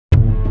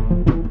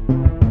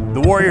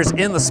Warriors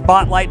in the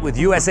spotlight with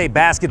USA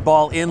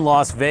Basketball in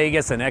Las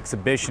Vegas, an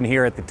exhibition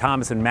here at the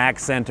Thomas & Mack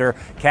Center,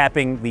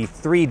 capping the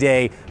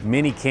three-day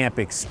mini-camp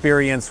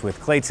experience with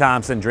Klay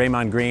Thompson,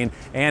 Draymond Green,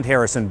 and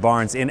Harrison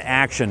Barnes in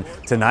action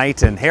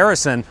tonight. And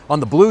Harrison on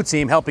the blue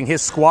team helping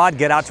his squad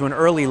get out to an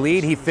early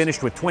lead. He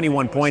finished with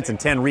 21 points and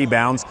 10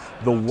 rebounds.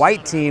 The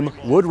white team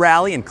would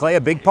rally, and Klay a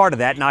big part of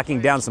that,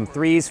 knocking down some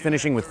threes,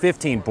 finishing with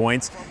 15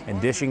 points, and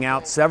dishing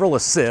out several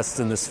assists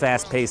in this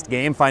fast-paced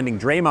game, finding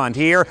Draymond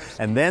here,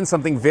 and then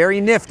something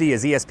very nifty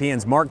as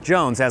ESPN's Mark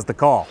Jones has the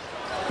call.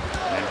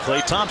 And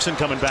Klay Thompson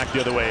coming back the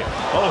other way.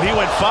 Oh, he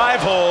went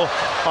 5-hole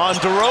on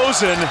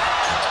DeRozan.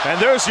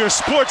 And there's your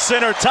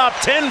SportsCenter top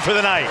 10 for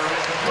the night,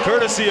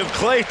 courtesy of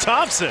Klay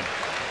Thompson.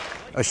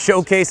 A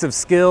showcase of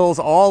skills,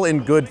 all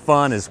in good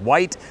fun as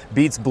white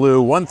beats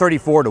blue,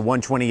 134 to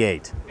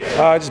 128.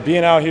 Just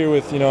being out here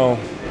with,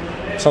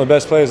 some of the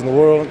best players in the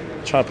world,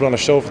 trying to put on a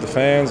show for the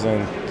fans,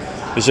 and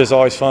it's just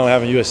always fun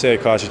having USA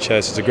across your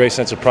chest. It's a great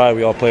sense of pride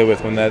we all play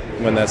with when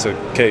that's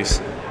the case.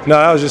 No,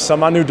 that was just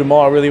something. I knew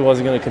DeMar really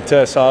wasn't going to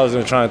contest, so I was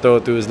going to try and throw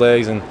it through his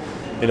legs. And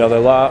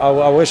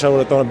I wish I would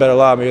have thrown a better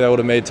lob. Maybe that would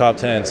have made top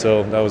 10.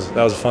 So that was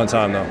a fun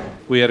time, though.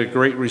 We had a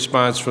great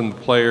response from the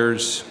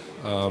players.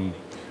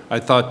 I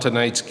thought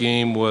tonight's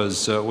game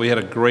was we had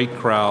a great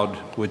crowd,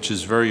 which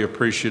is very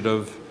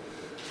appreciative.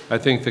 I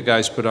think the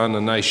guys put on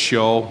a nice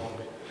show.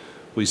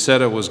 We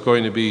said it was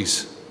going to be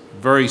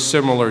very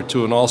similar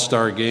to an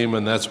all-star game,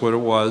 and that's what it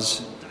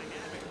was.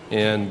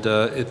 And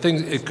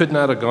it could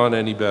not have gone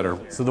any better.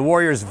 So the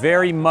Warriors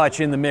very much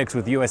in the mix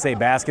with USA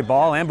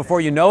Basketball, and before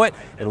you know it,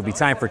 it'll be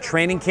time for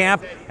training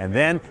camp, and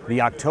then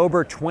the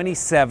October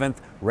 27th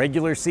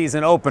regular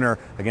season opener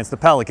against the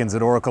Pelicans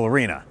at Oracle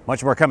Arena.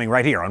 Much more coming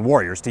right here on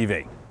Warriors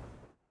TV.